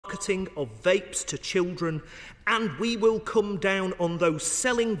marketing of vapes to children, and we will come down on those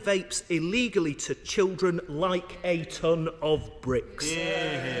selling vapes illegally to children like a ton of bricks.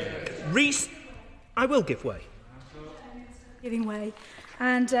 Reece, I will give way. Giving way.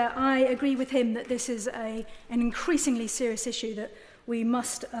 And I agree with him that this is an increasingly serious issue that we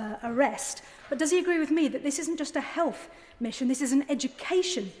must arrest. But does he agree with me that this isn't just a health mission, this is an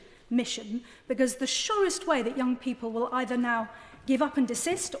education mission? Because the surest way that young people will either now give up and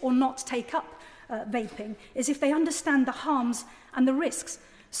desist or not take up vaping is if they understand the harms and the risks.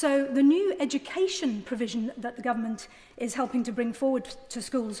 So the new education provision that the government is helping to bring forward to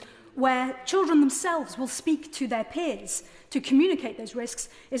schools, where children themselves will speak to their peers to communicate those risks,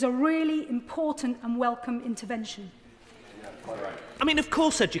 is a really important and welcome intervention. I mean, of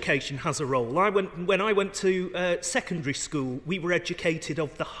course education has a role. When I went to secondary school, we were educated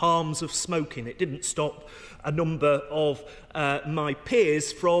of the harms of smoking. It didn't stop a number of my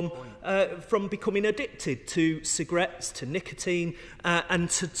peers from becoming addicted to cigarettes, to nicotine and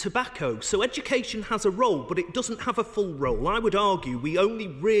to tobacco. So education has a role, but it doesn't have a full role. I would argue we only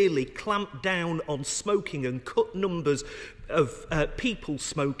really clamp down on smoking and cut numbers of people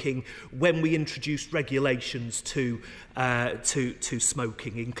smoking when we introduced regulations to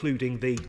smoking, including the